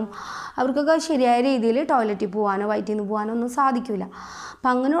പ്രശ്നങ്ങളുണ്ടാവും. അവർക്കൊക്കെ ശരിയായ രീതിയിൽ ടോയ്ലറ്റിൽ പോകാനോ വയറ്റിൽ നിന്ന് പോകാനോ ഒന്നും സാധിക്കില്ല.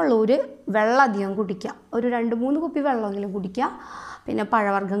 അപ്പം അങ്ങനെയുള്ളവർ വെള്ളം അധികം കുടിക്കുക. ഒരു 2-3 കുപ്പി വെള്ളമെങ്കിലും കുടിക്കുക. പിന്നെ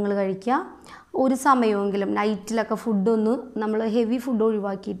പഴവർഗ്ഗങ്ങൾ കഴിക്കുക. 1 സമയമെങ്കിലും നൈറ്റിലൊക്കെ ഫുഡൊന്ന് നമ്മൾ ഹെവി ഫുഡ്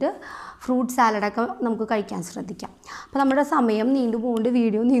ഒഴിവാക്കിയിട്ട് ഫ്രൂട്ട് സാലഡൊക്കെ നമുക്ക് കഴിക്കാൻ ശ്രദ്ധിക്കാം. അപ്പോൾ നമ്മുടെ സമയം നീണ്ടു പോകുന്നുണ്ട്,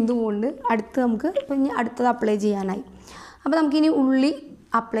 വീഡിയോ നീണ്ടു പോകുന്നുണ്ട്. നമുക്ക് ഇപ്പം ഇനി അടുത്തത് അപ്ലൈ ചെയ്യാനായി. അപ്പോൾ നമുക്കിനി ഉള്ളി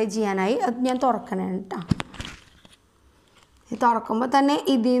അപ്ലൈ ചെയ്യാനായി അത് ഞാൻ തുറക്കണം കേട്ടോ. തുറക്കുമ്പോൾ തന്നെ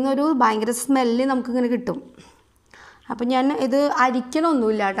ഇതിൽ നിന്നൊരു ഭയങ്കര സ്മെല്ല് നമുക്കിങ്ങനെ കിട്ടും. അപ്പം ഞാൻ ഇത്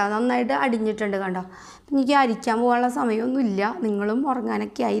അരിക്കണമൊന്നുമില്ല കേട്ടോ, നന്നായിട്ട് അടിഞ്ഞിട്ടുണ്ട് കണ്ടോ. എനിക്ക് അരിക്കാൻ പോകാനുള്ള സമയമൊന്നുമില്ല. നിങ്ങളും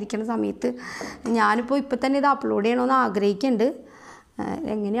ഉറങ്ങാനൊക്കെ ആയിരിക്കുന്ന സമയത്ത് ഞാനിപ്പോൾ ഇപ്പം തന്നെ ഇത് അപ്ലോഡ് ചെയ്യണമെന്ന് ആഗ്രഹിക്കുന്നുണ്ട്.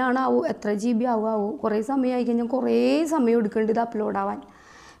 എങ്ങനെയാണാവും, എത്ര GB ആവും, കുറേ സമയമായി കഴിഞ്ഞാൽ കുറേ സമയം എടുക്കേണ്ടത് ഇത് അപ്ലോഡ് ആവാൻ.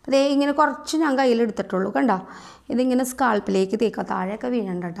 അപ്പോൾ ഇതേ ഇങ്ങനെ കുറച്ച് ഞാൻ കയ്യിലെടുത്തിട്ടുള്ളൂ. കണ്ടോ, ഇതിങ്ങനെ സ്കാൾപ്പിലേക്ക് തേക്കാം, താഴെയൊക്കെ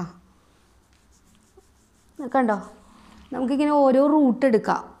വീഴണ്ട കേട്ടോ. കണ്ടോ, നമുക്കിങ്ങനെ ഓരോ റൂട്ട്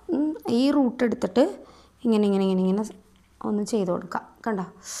എടുക്കാം. ഈ റൂട്ട് എടുത്തിട്ട് ഇങ്ങനെ ഇങ്ങനെ ഇങ്ങനെ ഇങ്ങനെ ഒന്ന് ചെയ്ത് കൊടുക്കാം. കണ്ടോ,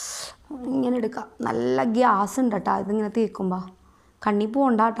 ഇങ്ങനെ എടുക്കാം. നല്ല ഗ്യാസ് ഉണ്ട് കേട്ടോ ഇതിങ്ങനെ തേക്കുമ്പോൾ, കണ്ണി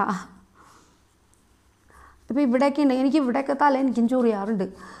പോകണ്ട കേട്ടോ. ഇപ്പോൾ ഇവിടെയൊക്കെ ഉണ്ട്, എനിക്ക് ഇവിടെയൊക്കെ തല എനിക്കും ചൊറിയാറുണ്ട്.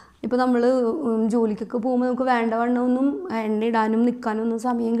 ഇപ്പോൾ നമ്മൾ ജോലിക്കൊക്കെ പോകുമ്പോൾ നമുക്ക് വേണ്ട വണ്ണമൊന്നും എണ്ണ ഇടാനും നിൽക്കാനും ഒന്നും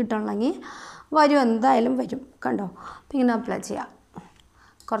സമയം കിട്ടണമെങ്കിൽ വരും, എന്തായാലും വരും. കണ്ടോ, അപ്പോൾ ഇങ്ങനെ അപ്ലൈ ചെയ്യാം.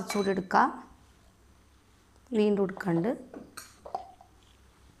 കുറച്ചുകൂടി എടുക്കാം, വീണ്ടും എടുക്കാണ്ട്.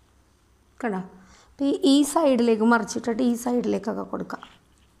 കണ്ടോ, അപ്പോൾ ഈ സൈഡിലേക്ക് മറിച്ചിട്ടിട്ട് ഈ സൈഡിലേക്കൊക്കെ കൊടുക്കാം,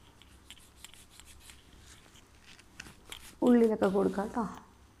 ഉള്ളിലൊക്കെ കൊടുക്കാം കേട്ടോ.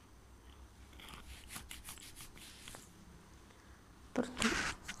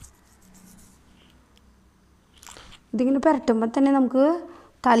 ഇതിങ്ങനെ പുരട്ടുമ്പോൾ തന്നെ നമുക്ക്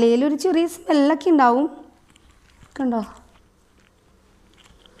തലയിലൊരു ചെറിയ സ്മെല്ലൊക്കെ ഉണ്ടാവും. കണ്ടോ,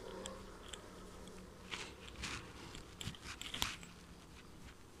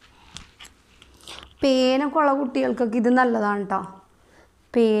 പേനൊക്കെ ഉള്ള കുട്ടികൾക്കൊക്കെ ഇത് നല്ലതാണ് കേട്ടോ.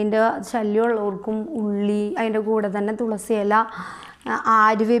 പേൻ്റെ ശല്യമുള്ളവർക്കും ഉള്ളി, അതിൻ്റെ കൂടെ തന്നെ തുളസി ഇല,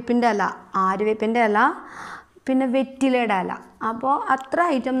 ആര്യവേപ്പിൻ്റെ ഇല, പിന്നെ വെറ്റിലയുടെ ഇല. അപ്പോൾ അത്ര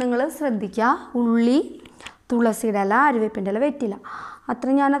ഐറ്റം നിങ്ങൾ ശ്രദ്ധിക്കുക. ഉള്ളി, തുളസിയുടെ ഇല, ആര്യവേപ്പിൻ്റെ ഇല, വെറ്റില, അത്ര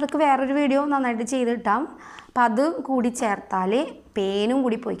ഞാനതൊക്കെ വേറൊരു വീഡിയോ നന്നായിട്ട് ചെയ്ത് കിട്ടാം. അപ്പം അത് കൂടി ചേർത്താൽ പേനും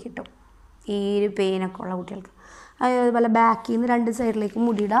കൂടി പോയി കിട്ടും, ഈ ഒരു പേനൊക്കെ ഉള്ള കുട്ടികൾക്ക്. അതുപോലെ ബാക്കിൽ നിന്ന് 2 സൈഡിലേക്ക്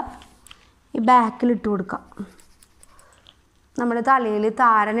മുടിയിടാം, ഈ ബാക്കിലിട്ട് കൊടുക്കാം. നമ്മുടെ തലയിൽ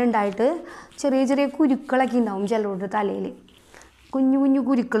താരനുണ്ടായിട്ട് ചെറിയ ചെറിയ കുരുക്കളൊക്കെ ഉണ്ടാവും ചിലരുടെ തലയിൽ, കുഞ്ഞു കുഞ്ഞു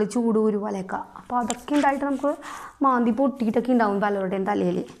കുരുക്കൾ, ചൂടുകുരു പോലെയൊക്കെ. അപ്പോൾ അതൊക്കെ ഉണ്ടായിട്ട് നമുക്ക് മാന്തി പൊട്ടിയിട്ടൊക്കെ ഉണ്ടാവും പലരുടെയും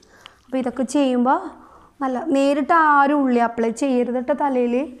തലയിൽ. അപ്പോൾ ഇതൊക്കെ ചെയ്യുമ്പോൾ നല്ല നേരിട്ട് ആരും ഉള്ളി അപ്ലൈ ചെയ്യരുതിട്ട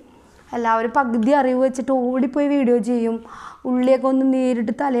തലയിൽ. എല്ലാവരും പകുതി അറിവ് വെച്ചിട്ട് ഓടിപ്പോയി വീഡിയോ ചെയ്യും. ഉള്ളിയൊക്കെ ഒന്നും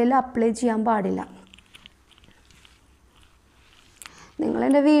നേരിട്ട് തലയിൽ അപ്ലൈ ചെയ്യാൻ പാടില്ല.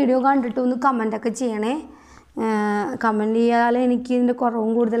 നിങ്ങളെൻ്റെ വീഡിയോ കണ്ടിട്ട് ഒന്ന് കമൻറ്റൊക്കെ ചെയ്യണേ. കമൻറ്റ് ചെയ്യാതെ എനിക്ക് ഇതിൻ്റെ കുറവും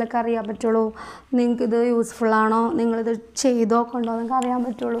കൂടുതലൊക്കെ അറിയാൻ പറ്റുള്ളൂ. നിങ്ങൾക്കിത് യൂസ്ഫുള്ളാണോ, നിങ്ങളിത് ചെയ്തോക്കെ ഉണ്ടോ എന്നൊക്കെ അറിയാൻ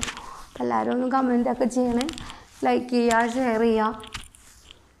പറ്റുള്ളൂ. അപ്പോൾ എല്ലാവരും ഒന്ന് കമൻറ്റൊക്കെ ചെയ്യണേ, ലൈക്ക് ചെയ്യുക, ഷെയർ ചെയ്യുക.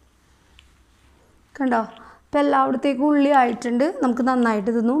 കണ്ടോ, ഇപ്പോൾ എല്ലായിടത്തേക്കും ഉള്ളി ആയിട്ടുണ്ട്. നമുക്ക് നന്നായിട്ട്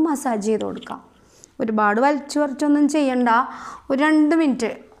ഇതൊന്ന് മസാജ് ചെയ്ത് കൊടുക്കാം. ഒരുപാട് വലിച്ചു പറിച്ചൊന്നും ചെയ്യണ്ട, ഒരു 2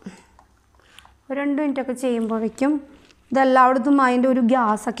 മിനിറ്റൊക്കെ ചെയ്യുമ്പോഴേക്കും ഇതെല്ലായിടത്തും അതിൻ്റെ ഒരു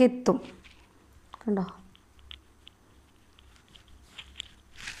ഗ്യാസൊക്കെ എത്തും. കണ്ടോ,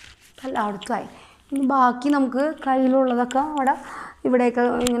 എല്ലായിടത്തും ആയി. ഇനി ബാക്കി നമുക്ക് കയ്യിലുള്ളതൊക്കെ ഇവിടെയൊക്കെ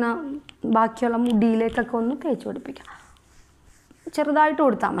ഇങ്ങനെ ബാക്കിയുള്ള മുടിയിലേക്കൊക്കെ ഒന്ന് തേച്ച് പിടിപ്പിക്കാം. ചെറുതായിട്ട്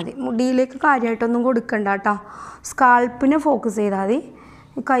കൊടുത്താൽ മതി, മുടിയിലേക്ക് കാര്യമായിട്ടൊന്നും കൊടുക്കണ്ട കേട്ടോ. സ്കാൾപ്പിനെ ഫോക്കസ് ചെയ്താൽ മതി.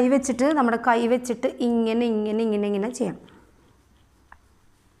 നമ്മുടെ കൈ വെച്ചിട്ട് ഇങ്ങനെ ഇങ്ങനെ ഇങ്ങനെ ഇങ്ങനെ ചെയ്യാം.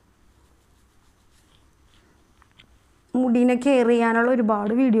 മുടീനെ കെയർ ചെയ്യാനുള്ള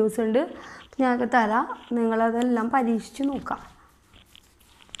ഒരുപാട് വീഡിയോസ് ഉണ്ട്, ഞങ്ങൾക്ക് തരാം. നിങ്ങളതെല്ലാം പരീക്ഷിച്ച് നോക്കാം.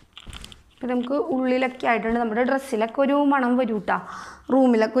 ഇപ്പം നമുക്ക് ഉള്ളിലൊക്കെ ആയിട്ടുണ്ട്. നമ്മുടെ ഡ്രസ്സിലൊക്കെ ഒരു മണം വരും കേട്ടോ.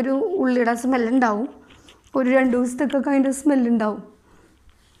 റൂമിലൊക്കെ ഒരു ഉള്ളിയുടെ സ്മെല്ലുണ്ടാവും, ഒരു 2 ദിവസത്തേക്കൊക്കെ അതിൻ്റെ സ്മെല്ലുണ്ടാവും.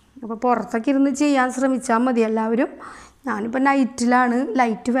 അപ്പോൾ പുറത്തൊക്കെ ഇരുന്ന് ചെയ്യാൻ ശ്രമിച്ചാൽ മതി എല്ലാവരും. ഞാനിപ്പോൾ നൈറ്റിലാണ്,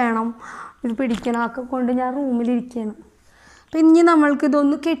 ലൈറ്റ് വേണം, ഇത് പിടിക്കണമൊക്കെ കൊണ്ട് ഞാൻ റൂമിലിരിക്കുകയാണ്. അപ്പം ഇനി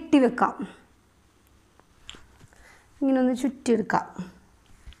നമ്മൾക്കിതൊന്ന് കെട്ടിവെക്കാം, ഇങ്ങനെ ഒന്ന് ചുറ്റിയെടുക്കാം.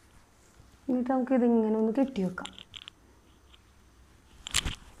 എന്നിട്ട് നമുക്കിതിങ്ങനെ ഒന്ന് കെട്ടിവെക്കാം.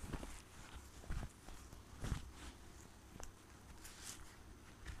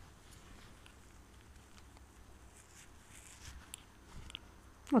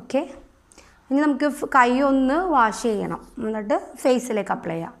 ഓക്കെ, ഇനി നമുക്ക് കൈ ഒന്ന് വാഷ് ചെയ്യണം, എന്നിട്ട് ഫേസിലേക്ക്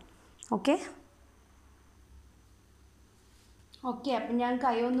അപ്ലൈ ചെയ്യാം. ഓക്കെ, അപ്പം ഞാൻ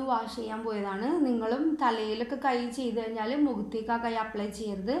കൈ ഒന്ന് വാഷ് ചെയ്യാൻ പോയതാണ്. നിങ്ങളും തലയിലൊക്കെ കൈ ചെയ്ത് കഴിഞ്ഞാൽ മുഖത്തേക്ക് ആ കൈ അപ്ലൈ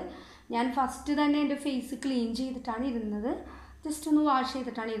ചെയ്യരുത്. ഞാൻ ഫസ്റ്റ് തന്നെ എൻ്റെ ഫേസ് ക്ലീൻ ചെയ്തിട്ടാണ് ഇരുന്നത്, ജസ്റ്റ് ഒന്ന് വാഷ്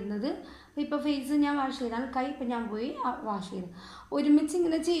ചെയ്തിട്ടാണ് ഇരുന്നത്. അപ്പോൾ ഇപ്പോൾ ഫേസ് ഞാൻ വാഷ് ചെയ്താണ്, കൈ ഇപ്പം ഞാൻ പോയി വാഷ് ചെയ്തു. ഒരുമിച്ച്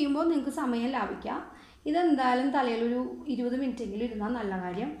ഇങ്ങനെ ചെയ്യുമ്പോൾ നിങ്ങൾക്ക് സമയം ലാഭിക്കാം. ഇതെന്തായാലും തലയിലൊരു 20 മിനിറ്റെങ്കിലും ഇരുന്നാൽ നല്ല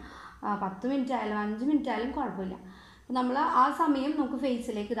കാര്യം. 10 മിനിറ്റ് ആയാലും 5 മിനിറ്റ് ആയാലും കുഴപ്പമില്ല. നമ്മൾ ആ സമയം നമുക്ക്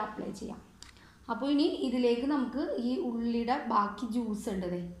ഫേസിലേക്ക് ഇത് അപ്ലൈ ചെയ്യാം. അപ്പോൾ ഇനി ഇതിലേക്ക് നമുക്ക് ഈ ഉള്ളിയുടെ ബാക്കി ജ്യൂസ്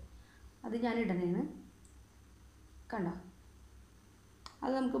ഉണ്ടതേ, അത് ഞാൻ ഇടണേന്ന്. കണ്ടോ,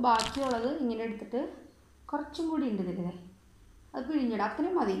 അത് നമുക്ക് ബാക്കിയുള്ളത് ഇങ്ങനെ എടുത്തിട്ട് കുറച്ചും കൂടി ഉണ്ട് ഇതിലേ, അത് പിഴിഞ്ഞിടാം.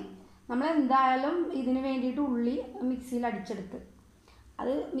 അത്രയും മതി. നമ്മളെന്തായാലും ഇതിന് വേണ്ടിയിട്ട് ഉള്ളി മിക്സിയിൽ അടിച്ചെടുത്ത്,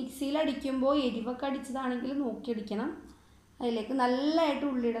 അത് മിക്സിയിൽ അടിക്കുമ്പോൾ എരിവൊക്കെ അടിച്ചതാണെങ്കിൽ നോക്കിയടിക്കണം, അതിലേക്ക് നല്ലതായിട്ട്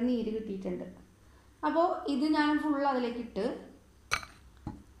ഉള്ളിയുടെ നീര് കിട്ടിയിട്ടുണ്ട്. അപ്പോൾ ഇത് ഞാൻ ഫുൾ അതിലേക്ക് ഇട്ട്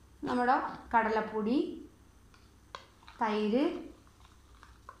നമ്മുടെ കടലപ്പൊടി, തൈര്,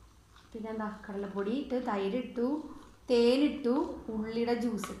 പിന്നെന്താ കടലപ്പൊടി ഇട്ട്, തൈരിട്ടു, തേനിട്ടു, ഉള്ളിയുടെ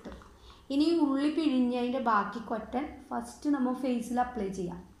ജ്യൂസ് ഇട്ടു. ഇനി ഉള്ളി പിഴിഞ്ഞതിൻ്റെ ബാക്കി കൊറ്റൻ ഫസ്റ്റ് നമ്മൾ ഫേസിൽ അപ്ലൈ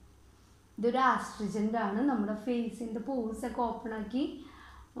ചെയ്യാം. ഇതൊരു ആസ്ട്രിജൻ്റാണ്. നമ്മുടെ ഫേസിൻ്റെ പോഴ്സൊക്കെ ഓപ്പണാക്കി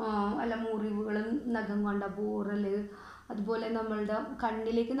അല്ല മുറിവുകളും നഖം കൊണ്ട പോറൽ, അതുപോലെ നമ്മളുടെ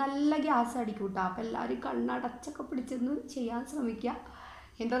കണ്ണിലേക്ക് നല്ല ഗ്യാസ് അടിക്കും കേട്ടോ. അപ്പോൾ എല്ലാവരും കണ്ണടച്ചൊക്കെ പിടിച്ചൊന്ന് ചെയ്യാൻ ശ്രമിക്കുക.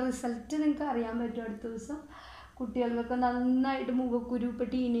 എൻ്റെ റിസൾട്ട് നിങ്ങൾക്ക് അറിയാൻ പറ്റും അടുത്ത ദിവസം. കുട്ടികൾക്കൊക്കെ നന്നായിട്ട് മുഖക്കുരു, ഇപ്പോൾ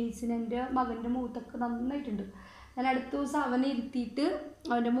ടീനേജിന് എൻ്റെ മകൻ്റെ മുഖത്തൊക്കെ നന്നായിട്ടുണ്ട്. ഞാൻ അടുത്ത ദിവസം അവനെ ഇരുത്തിയിട്ട്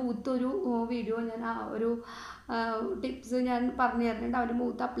അവൻ്റെ മുഖത്തൊരു വീഡിയോ ഞാൻ ഒരു ടിപ്സ് ഞാൻ പറഞ്ഞു തരുന്നുണ്ട്. അവൻ്റെ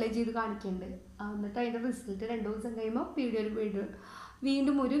മുഖത്ത് അപ്ലൈ ചെയ്ത് കാണിക്കുന്നുണ്ട്. എന്നിട്ട് അതിൻ്റെ റിസൾട്ട് 2 ദിവസം കഴിയുമ്പോൾ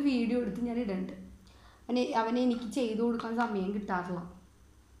വീണ്ടും ഒരു വീഡിയോ എടുത്ത് ഞാൻ ഇടുന്നുണ്ട്. അവനെ എനിക്ക് ചെയ്തു കൊടുക്കാൻ സമയം കിട്ടാറില്ല.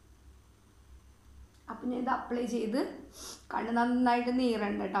 അപ്പം ഞാൻ ഇത് അപ്ലൈ ചെയ്ത് കണ്ണ് നന്നായിട്ട്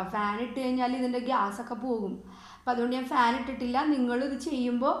നീറണ്ട കേട്ടോ. ഫാൻ ഇട്ട് കഴിഞ്ഞാൽ ഇതിൻ്റെ ഗ്യാസൊക്കെ പോകും. അപ്പം അതുകൊണ്ട് ഞാൻ ഫാൻ ഇട്ടിട്ടില്ല. നിങ്ങളിത്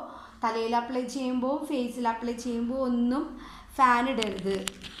ചെയ്യുമ്പോൾ തലയിൽ അപ്ലൈ ചെയ്യുമ്പോൾ ഫേസിൽ അപ്ലൈ ചെയ്യുമ്പോൾ ഒന്നും ഫാൻ ഇടരുത്.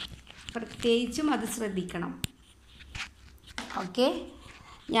 പ്രത്യേകിച്ചും അത് ശ്രദ്ധിക്കണം. ഓക്കെ,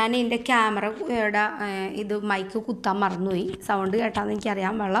 ഞാൻ എൻ്റെ ക്യാമറയുടെ ഇത് മൈക്ക് കുത്താൻ മറന്നുപോയി. സൗണ്ട് കേട്ടാന്ന്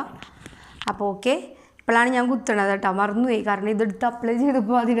എനിക്കറിയാൻ പാടില്ല. അപ്പോൾ ഓക്കെ, ഇപ്പോഴാണ് ഞാൻ കുത്തണത് കേട്ടോ. മറന്നുപോയി, കാരണം ഇതെടുത്ത് അപ്ലൈ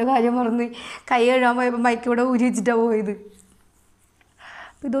ചെയ്തപ്പോൾ അതിൻ്റെ കാര്യം മറന്നുപോയി. കൈ കഴുകാൻ പോയപ്പോൾ മൈക്ക് ഇവിടെ ഊരി വെച്ചിട്ടാണ് പോയത്.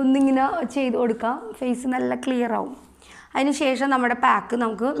 ഇതൊന്നിങ്ങനെ ചെയ്ത് കൊടുക്കാം. ഫേസ് നല്ല ക്ലിയർ ആവും. അതിന് ശേഷം നമ്മുടെ പാക്ക്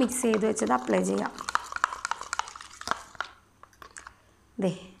നമുക്ക് മിക്സ് ചെയ്ത് വെച്ചത് അപ്ലൈ ചെയ്യാം.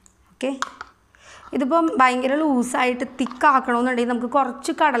 ദേ ഓക്കെ, ഇതിപ്പം ഭയങ്കര ലൂസായിട്ട് തിക്കാക്കണമെന്നുണ്ടെങ്കിൽ നമുക്ക്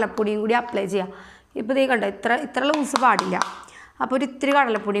കുറച്ച് കടലപ്പൊടിയും കൂടി അപ്ലൈ ചെയ്യാം. ഇപ്പോൾ ഇതേ കണ്ടോ, ഇത്ര ലൂസ് പാടില്ല. അപ്പോൾ ഒരു ഇത്തിരി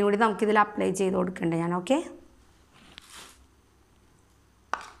കടലപ്പൊടിയും കൂടി നമുക്കിതിൽ അപ്ലൈ ചെയ്ത് കൊടുക്കണ്ടേ ഞാൻ. ഓക്കെ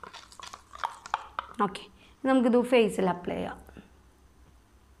ഓക്കെ, നമുക്കിത് ഫേസിൽ അപ്ലൈ ചെയ്യാം.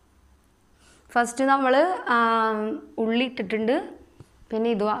 ഫസ്റ്റ് നമ്മൾ ഉള്ളി ഇട്ടിട്ടുണ്ട്, പിന്നെ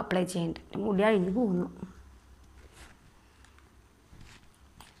ഇതും അപ്ലൈ ചെയ്യുന്നുണ്ട്. മുടി അഴിഞ്ഞ് പോകുന്നു.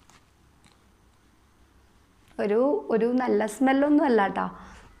 ഒരു നല്ല സ്മെല്ലൊന്നും അല്ല കേട്ടോ.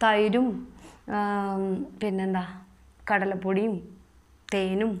 തൈരും പിന്നെന്താ കടലപ്പൊടിയും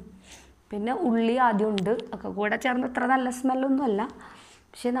തേനും പിന്നെ ഉള്ളി ആദ്യം ഉണ്ട് ഒക്കെ കൂടെ ചേർന്ന് അത്ര നല്ല സ്മെല്ലൊന്നും അല്ല.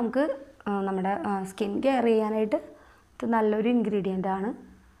 പക്ഷേ നമുക്ക് നമ്മുടെ സ്കിൻ കെയർ ചെയ്യാനായിട്ട് ഇത് നല്ലൊരു ഇൻഗ്രീഡിയൻ്റാണ്.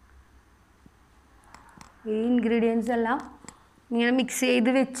 ഈ ഇൻഗ്രീഡിയൻസ് എല്ലാം ഇങ്ങനെ മിക്സ് ചെയ്ത്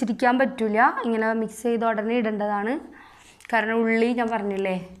വെച്ചിരിക്കാൻ പറ്റില്ല. ഇങ്ങനെ മിക്സ് ചെയ്ത് ഉടനെ ഇടേണ്ടതാണ്. കാരണം ഉള്ളി ഞാൻ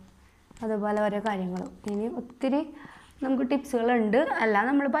പറഞ്ഞില്ലേ, അതുപോലെ ഓരോ കാര്യങ്ങളും. ഇനി ഒത്തിരി നമുക്ക് ടിപ്സുകളുണ്ട്, എല്ലാം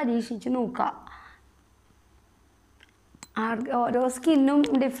നമ്മൾ പരീക്ഷിച്ച് നോക്കാം. ഓരോ സ്കിന്നും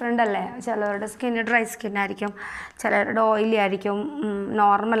ഡിഫറെൻ്റ് അല്ലേ. ചിലവരുടെ സ്കിന്ന് ഡ്രൈ സ്കിന്നായിരിക്കും, ചിലവരുടെ ഓയിലി ആയിരിക്കും,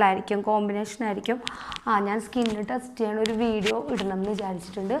 നോർമലായിരിക്കും, കോമ്പിനേഷനായിരിക്കും. ഞാൻ സ്കിന്ന് ടെസ്റ്റ് ചെയ്യണ ഒരു വീഡിയോ ഇടണം എന്ന്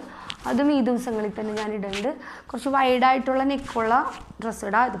വിചാരിച്ചിട്ടുണ്ട്. അതും ഈ ദിവസങ്ങളിൽ തന്നെ ഞാൻ ഇടുന്നുണ്ട്. കുറച്ച് വൈഡായിട്ടുള്ള നെക്കുള്ള ഡ്രസ്സ്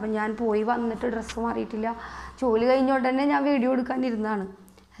ഇടാം. ഇതിപ്പോൾ ഞാൻ പോയി വന്നിട്ട് ഡ്രസ്സ് മാറിയിട്ടില്ല. ജോലി കഴിഞ്ഞ ഉടനെ ഞാൻ വീഡിയോ എടുക്കാനിരുന്നതാണ്.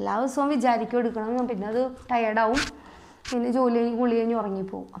 എല്ലാ ദിവസവും വിചാരിക്കും എടുക്കണം, പിന്നെ അത് ടയർഡാവും, പിന്നെ ജോലി കഴിഞ്ഞ് കുളി കഴിഞ്ഞ്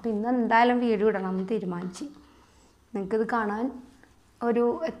ഉറങ്ങിപ്പോവും. അപ്പോൾ ഇന്ന് എന്തായാലും വീഡിയോ ഇടണം എന്ന് തീരുമാനിച്ച്. നിങ്ങൾക്കിത് കാണാൻ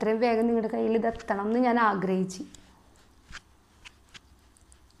എത്രയും വേഗം നിങ്ങളുടെ കയ്യിൽ ഇത് എത്തണം എന്ന് ഞാൻ ആഗ്രഹിച്ചു.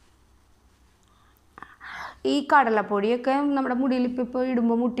 ഈ കടലപ്പൊടിയൊക്കെ നമ്മുടെ മുടിയിൽ ഇപ്പോൾ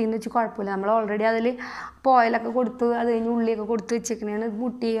ഇടുമ്പോൾ മുട്ടിയെന്ന് വെച്ച് കുഴപ്പമില്ല. നമ്മൾ ഓൾറെഡി അതിൽ ഓയിലൊക്കെ കൊടുത്ത് അത് കഴിഞ്ഞ് ഉള്ളിയൊക്കെ കൊടുത്ത് വെച്ചേക്കണേണ്.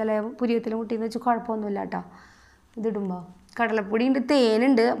 മുട്ടി അല്ലെ പുരിയത്തിൽ മുട്ടിയെന്ന് വെച്ച് കുഴപ്പമൊന്നുമില്ല കേട്ടോ. ഇതിടുമ്പോൾ കടലപ്പൊടി ഉണ്ട്,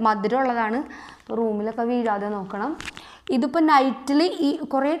 തേനുണ്ട്, മധുരമുള്ളതാണ്. ഇപ്പോൾ റൂമിലൊക്കെ വീഴാതെ നോക്കണം. ഇതിപ്പോൾ നൈറ്റിൽ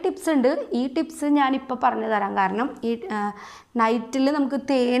കുറേ ടിപ്സ് ഉണ്ട്. ഈ ടിപ്സ് ഞാനിപ്പോൾ പറഞ്ഞു തരാം. കാരണം ഈ നൈറ്റിൽ നമുക്ക്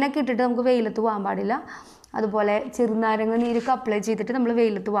തേനൊക്കെ ഇട്ടിട്ട് നമുക്ക് വെയിലത്ത് പോകാൻ പാടില്ല. അതുപോലെ ചെറുനാരങ്ങ നീരൊക്കെ അപ്ലൈ ചെയ്തിട്ട് നമ്മൾ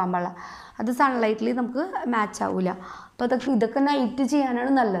വെയിലത്ത് പോകാൻ പാടില്ല. അത് സൺലൈറ്റിൽ നമുക്ക് മാച്ച് ആവില്ല. അപ്പോൾ ഇതൊക്കെ നൈറ്റ്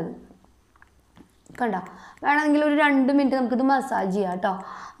ചെയ്യാനാണ് നല്ലത്. കണ്ടോ, വേണമെങ്കിൽ ഒരു 2 മിനിറ്റ് നമുക്കിത് മസാജ് ചെയ്യാം കേട്ടോ.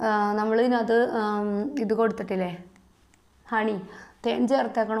 നമ്മൾ ഇതിനകത്ത് ഇത് കൊടുത്തിട്ടില്ലേ, ഹണി, തേൻ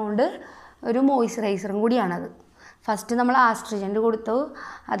ചേർത്തേക്കണോണ്ട് ഒരു മോയ്സ്ചറൈസറും കൂടിയാണത്. ഫസ്റ്റ് നമ്മൾ ആസ്ട്രിജൻ്റ് കൊടുത്തു.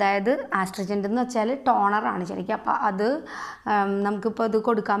 അതായത് ആസ്ട്രിജൻ്റ് എന്ന് വെച്ചാൽ ടോണറാണ് ശരിക്കും. അപ്പോൾ അത് നമുക്കിപ്പോൾ ഇത്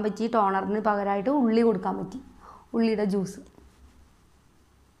കൊടുക്കാൻ പറ്റി. ടോണറിന് പകരമായിട്ട് ഉള്ളി കൊടുക്കാൻ പറ്റി, ഉള്ളിയുടെ ജ്യൂസ്.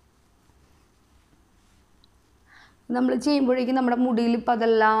 നമ്മൾ ചെയ്യുമ്പോഴേക്കും നമ്മുടെ മുടിയിൽ ഇപ്പോൾ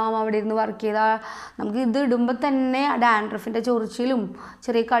അതെല്ലാം അവിടെ ഇരുന്ന് വർക്ക് ചെയ്താൽ നമുക്ക് ഇത് ഇടുമ്പോൾ തന്നെ ഡാൻഡ്രഫിൻ്റെ ചൊറിച്ചിലും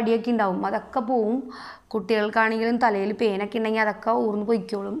ചെറിയ കടിയൊക്കെ ഉണ്ടാവും, അതൊക്കെ പോവും. കുട്ടികൾക്കാണെങ്കിലും തലയിൽ പേനൊക്കെ ഉണ്ടെങ്കിൽ അതൊക്കെ ഊർന്ന്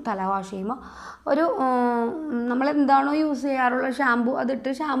പൊയ്ക്കോളും. തല വാഷ് ചെയ്യുമ്പോൾ നമ്മളെന്താണോ യൂസ് ചെയ്യാറുള്ള ഷാമ്പു അതിട്ട്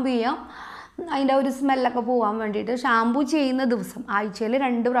ഷാമ്പു ചെയ്യാം. അതിൻ്റെ ഒരു സ്മെല്ലൊക്കെ പോകാൻ വേണ്ടിയിട്ട് ഷാമ്പു ചെയ്യുന്ന ദിവസം ആഴ്ചയിൽ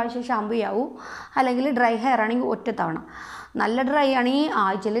 2 പ്രാവശ്യം ഷാമ്പു ചെയ്യാവൂ. അല്ലെങ്കിൽ ഡ്രൈ ഹെയർ ആണെങ്കിൽ ഒറ്റ തവണ. നല്ല ഡ്രൈ ആണെങ്കിൽ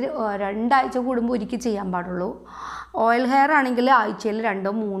ആഴ്ചയിൽ 2 ആഴ്ച കൂടുമ്പോൾ ഒരിക്കൽ ചെയ്യാൻ പാടുള്ളൂ. ഓയിൽ ഹെയർ ആണെങ്കിൽ ആഴ്ചയിൽ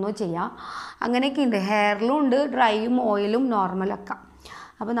 2 3 ചെയ്യാം. അങ്ങനെയൊക്കെ ഉണ്ട്. ഹെയറിലും ഉണ്ട് ഡ്രൈയും ഓയിലും നോർമലൊക്കെ.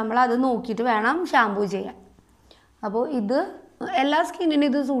 അപ്പോൾ നമ്മളത് നോക്കിയിട്ട് വേണം ഷാമ്പൂ ചെയ്യാൻ. അപ്പോൾ ഇത് എല്ലാ സ്കിന്നിനും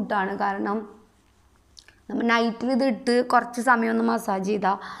ഇത് സൂട്ടാണ്. കാരണം നമ്മൾ നൈറ്റിൽ ഇത് ഇട്ട് കുറച്ച് സമയം ഒന്ന് മസാജ്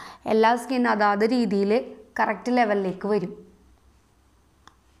ചെയ്താൽ എല്ലാ സ്കിന്നും അതാത് രീതിയിൽ കറക്റ്റ് ലെവലിലേക്ക് വരും.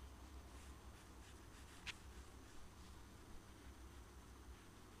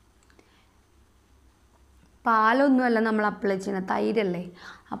 പാലൊന്നുമല്ല നമ്മൾ അപ്ലൈ ചെയ്യുന്നത്, തൈരല്ലേ.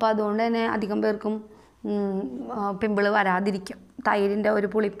 അപ്പോൾ അതുകൊണ്ട് തന്നെ അധികം പേർക്കും പിമ്പിൾ വരാതിരിക്കും. തൈരിൻ്റെ ഒരു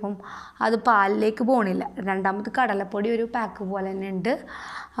പുളിപ്പും അത് പാലിലേക്ക് പോകണില്ല. രണ്ടാമത് കടലപ്പൊടി ഒരു പാക്ക് പോലെ തന്നെ ഉണ്ട്.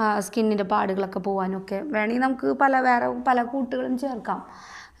 സ്കിന്നിൻ്റെ പാടുകളൊക്കെ പോകാനൊക്കെ വേണമെങ്കിൽ നമുക്ക് വേറെ പല കൂട്ടുകളും ചേർക്കാം.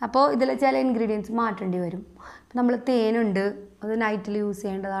 അപ്പോൾ ഇതിൽ ചില ഇൻഗ്രീഡിയൻസ് മാറ്റേണ്ടി വരും. നമ്മൾ തേനുണ്ട്, അത് നൈറ്റിൽ യൂസ്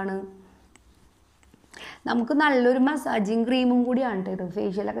ചെയ്യേണ്ടതാണ്. നമുക്ക് നല്ലൊരു മസാജിങ് ക്രീമും കൂടിയാണ് ഇത്.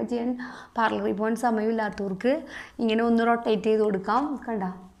 ഫേഷ്യലൊക്കെ ചെയ്യാൻ പാർലറിൽ പോകാൻ സമയമില്ലാത്തവർക്ക് ഇങ്ങനെ ഒന്ന് റൊട്ടേറ്റ് ചെയ്ത് കൊടുക്കാം. കണ്ട,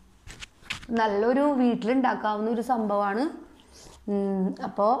 നല്ലൊരു വീട്ടിലുണ്ടാക്കാവുന്ന ഒരു സംഭവമാണ്.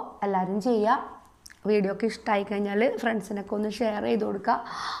 അപ്പോൾ എല്ലാവരും ചെയ്യുക. വീഡിയോ ഒക്കെ ഇഷ്ടമായി കഴിഞ്ഞാൽ ഫ്രണ്ട്സിനൊക്കെ ഒന്ന് ഷെയർ ചെയ്ത് കൊടുക്കുക.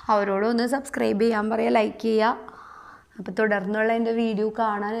 അവരോടൊന്ന് സബ്സ്ക്രൈബ് ചെയ്യാൻ പറയുക, ലൈക്ക് ചെയ്യുക. അപ്പോൾ തുടർന്നുള്ള എൻ്റെ വീഡിയോ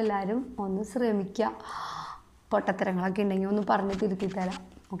കാണാൻ എല്ലാവരും ഒന്ന് ശ്രമിക്കുക. പൊട്ടത്തരങ്ങളൊക്കെ ഉണ്ടെങ്കിൽ ഒന്ന് പറഞ്ഞ് തിരുത്തി തരാം.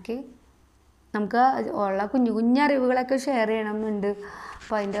 ഓക്കെ, നമുക്ക് ഉള്ള കുഞ്ഞു കുഞ്ഞു അറിവുകളൊക്കെ ഷെയർ ചെയ്യണമെന്നുണ്ട്.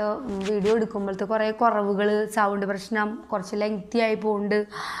 അപ്പോൾ അതിൻ്റെ വീഡിയോ എടുക്കുമ്പോഴത്തെ കുറേ കുറവുകൾ, സൗണ്ട് പ്രശ്നം, കുറച്ച് ലെങ്തി ആയി പോകുന്നുണ്ട്.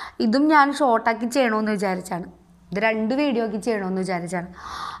 ഇതും ഞാൻ ഷോർട്ടാക്കി ചെയ്യണമെന്ന് വിചാരിച്ചാണ്. ഇത് 2 വീഡിയോ ആക്കി ചെയ്യണമെന്ന് വിചാരിച്ചാണ്.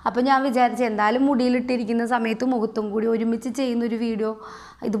 അപ്പോൾ ഞാൻ വിചാരിച്ചു എന്തായാലും മുടിയിലിട്ടിരിക്കുന്ന സമയത്ത് മുഖത്തും കൂടി ഒരുമിച്ച് ചെയ്യുന്നൊരു വീഡിയോ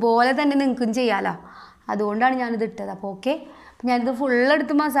ഇതുപോലെ തന്നെ നിങ്ങൾക്കും ചെയ്യാമല്ലോ. അതുകൊണ്ടാണ് ഞാനിത് ഇട്ടത്. അപ്പോൾ ഓക്കെ, അപ്പോൾ ഞാനിത്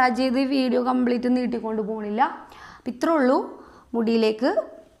ഫുള്ളെടുത്ത് മസാജ് ചെയ്ത് വീഡിയോ കംപ്ലീറ്റ് നീട്ടിക്കൊണ്ട് പോകണില്ല. അപ്പോൾ ഇത്രേ ഉള്ളൂ. മുടിയിലേക്ക്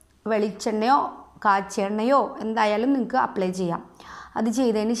വെളിച്ചെണ്ണയോ കാച്ചിയ എണ്ണയോ എന്തായാലും നിങ്ങൾക്ക് അപ്ലൈ ചെയ്യാം. അത്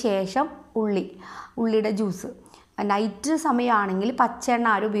ചെയ്തതിന് ശേഷം ഉള്ളിയുടെ ജ്യൂസ്. നൈറ്റ് സമയമാണെങ്കിൽ പച്ചെണ്ണ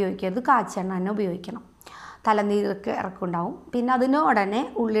ആരും ഉപയോഗിക്കരുത്, കാച്ചിയ എണ്ണ തന്നെ ഉപയോഗിക്കണം. തലനീരൊക്കെ ഇറക്കുണ്ടാവും. പിന്നെ അതിന് ഉടനെ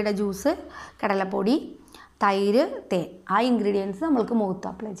ഉള്ളിയുടെ ജ്യൂസ്, കടലപ്പൊടി, തൈര്, തേൻ, ആ ഇൻഗ്രീഡിയൻസ് നമ്മൾക്ക് മുഖത്ത്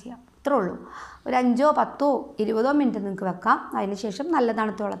അപ്ലൈ ചെയ്യാം. ഇത്രേ ഉള്ളൂ. ഒരു 5 10 20 മിനിറ്റ് നിങ്ങൾക്ക് വെക്കാം. അതിന് ശേഷം നല്ല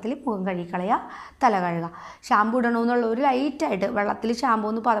തണുത്ത വെള്ളത്തിൽ മുഖം കഴുകിക്കളയുക, തല കഴുകുക. ഷാമ്പു ഇടണമെന്നുള്ള ഒരു ലൈറ്റായിട്ട് വെള്ളത്തിൽ ഷാമ്പു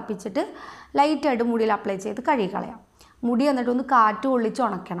ഒന്ന് പതപ്പിച്ചിട്ട് ലൈറ്റായിട്ട് മുടിയിൽ അപ്ലൈ ചെയ്ത് കഴുകിക്കളയാം. മുടി എന്നിട്ട് ഒന്ന് കാറ്റ് കൊള്ളിച്ച്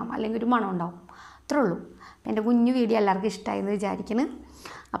ഉണക്കണം, അല്ലെങ്കിൽ ഒരു മണം ഉണ്ടാവും. അത്രേ ഉള്ളൂ. എൻ്റെ കുഞ്ഞു വീഡിയോ എല്ലാവർക്കും ഇഷ്ടമായി എന്ന് വിചാരിക്കുന്നു.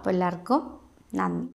 അപ്പോൾ എല്ലാവർക്കും നന്ദി.